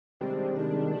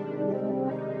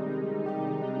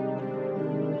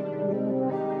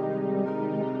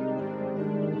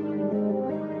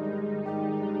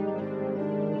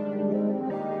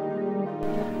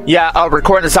Yeah,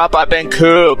 recording this up, I've been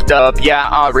cooped up,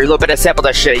 yeah, reload bit of sample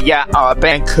that shit, yeah, I've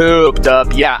been cooped up,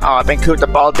 yeah, I've been cooped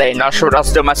up all day, not sure what else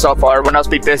to do myself, or everyone else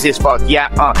be busy as fuck, yeah,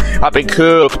 I've been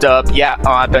cooped up, yeah,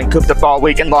 I've been cooped up all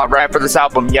weekend long, right for this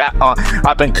album, yeah,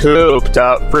 I've been cooped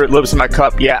up, Fruit Loops in my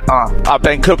cup, yeah, I've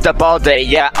been cooped up all day,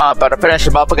 yeah, but I finished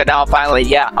the motherfucker down finally,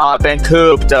 yeah, I've been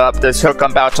cooped up, this hook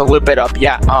I'm about to loop it up,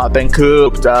 yeah, I've been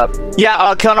cooped up,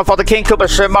 yeah, killing off all the King Koopa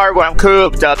shit, Mario when I'm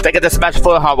cooped up, thinking this match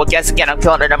full, well, guess again, I'm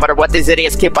killing it no matter what these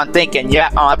idiots keep on thinking, yeah,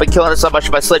 I've been killing it so much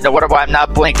in my sleep, no wonder why I'm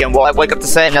not blinking, will I wake up to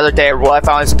say another day, or will I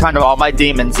finally succumb to all my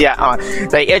demons, yeah,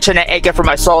 they itching and aching for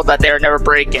my soul that they're never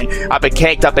breaking, I've been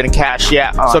caked up in cash,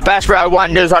 yeah, so bash for I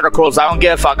want news articles, I don't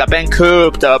give a fuck, I've been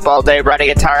cooped up all day writing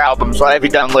guitar albums, what have you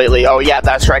done lately, oh yeah,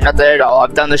 that's right, nothing at all,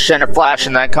 I've done this shit in a flash,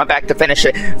 and then come back to finish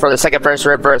it for the second verse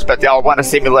or verse, but y'all want to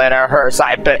see me land on her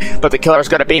side, but the killer's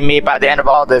gonna be me by the end of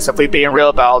all this, if we being real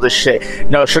about all this shit,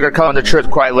 no sugarcoating the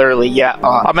truth quite literally, yeah,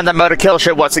 I'm in the mode of kill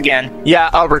shit once again, yeah,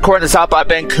 recording this up, I've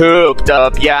been cooped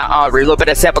up, yeah, reload bit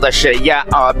of sample that shit, yeah,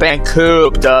 I've been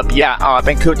cooped up, yeah, I've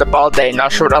been cooped up all day,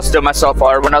 not sure what else to do myself,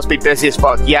 or everyone else be busy as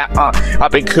fuck, yeah,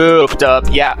 I've been cooped up,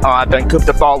 yeah, I've been cooped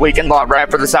up all weekend long, right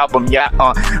for this album, yeah,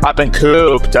 I've been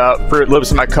cooped up, Fruit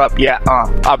Loops in my cup, yeah,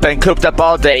 I've been cooped up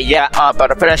all day, yeah,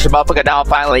 but I finished the motherfucker down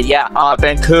finally, yeah, I've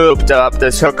been cooped up,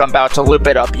 this hook I'm about to loop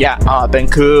it up, yeah, I've been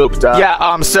cooped up, yeah,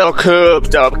 I'm still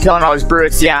cooped up, killing all these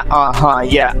brutes, yeah,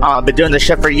 yeah, been doing this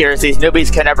shit for years, these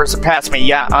newbies can never surpass me,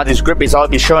 yeah, these groupies all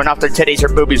be showing off their titties or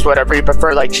boobies, whatever you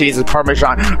prefer, like cheese and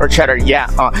parmesan or cheddar, yeah,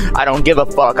 I don't give a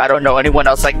fuck, I don't know anyone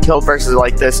else that killed verses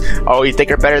like this, oh, you think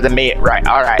you're better than me, right,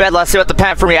 alright, bet, let's see what the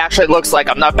pen for me actually looks like,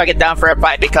 I'm not backing down for a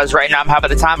fight, because right now I'm having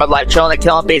the time of life, chilling and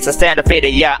killing beats, I stand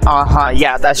defeated, yeah,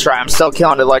 yeah, that's right, I'm still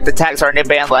killing it, like the tags are in a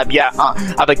band lab, yeah,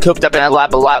 I've been cooped up in a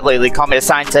lab a lot lately, call me a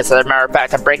scientist, as a matter of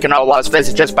fact, I'm breaking all laws of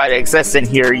physics just by existing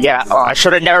here, yeah, I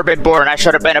should have never been born, I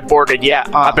should have been aborted, yeah,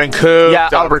 I've been cooped, yeah,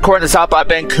 I'll record this up, I've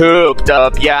been cooped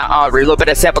up, yeah, reload bit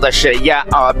of sample that shit, yeah,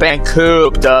 I've been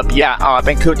cooped up, yeah, I've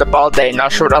been cooped up all day,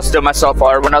 not sure what else to do myself,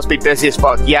 or everyone else be busy as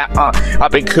fuck, yeah,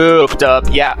 I've been cooped up,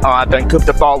 yeah, I've been cooped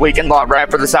up all weekend long, right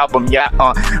for this album, yeah,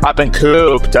 I've been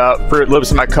cooped up, Fruit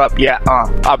Loops in my cup, yeah,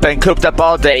 I've been cooped up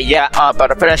all day, yeah,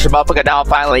 but I finished the motherfucker down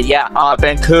finally, yeah, I've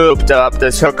been cooped up,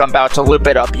 this hook I'm about to loop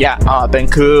it up, yeah, I've been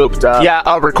cooped up, yeah,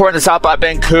 recording this up, I've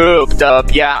been cooped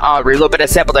up, yeah, reload bit of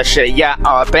sample that shit, yeah,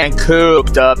 I've been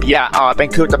cooped up, yeah, I've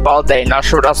been cooped up all day, not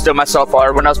sure what else to do myself, or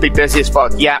everyone else be busy as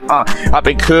fuck, yeah, I've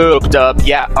been cooped up,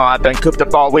 yeah, I've been cooped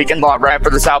up all weekend long, right for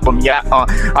this album, yeah,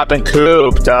 I've been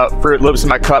cooped up, Fruit Loops in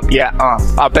my cup, yeah,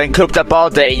 I've been cooped up all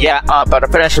day, yeah, but I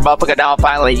finished the motherfucker down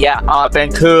finally, yeah, I've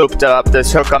been cooped up,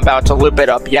 this hook I'm about to loop it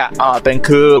up, yeah, I've been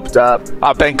cooped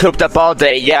up all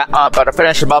day, yeah, but I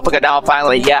finished the motherfucker down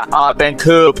finally, yeah, I've been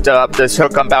cooped up, this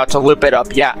hook I'm about to loop it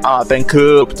up, yeah, I've been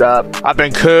cooped up.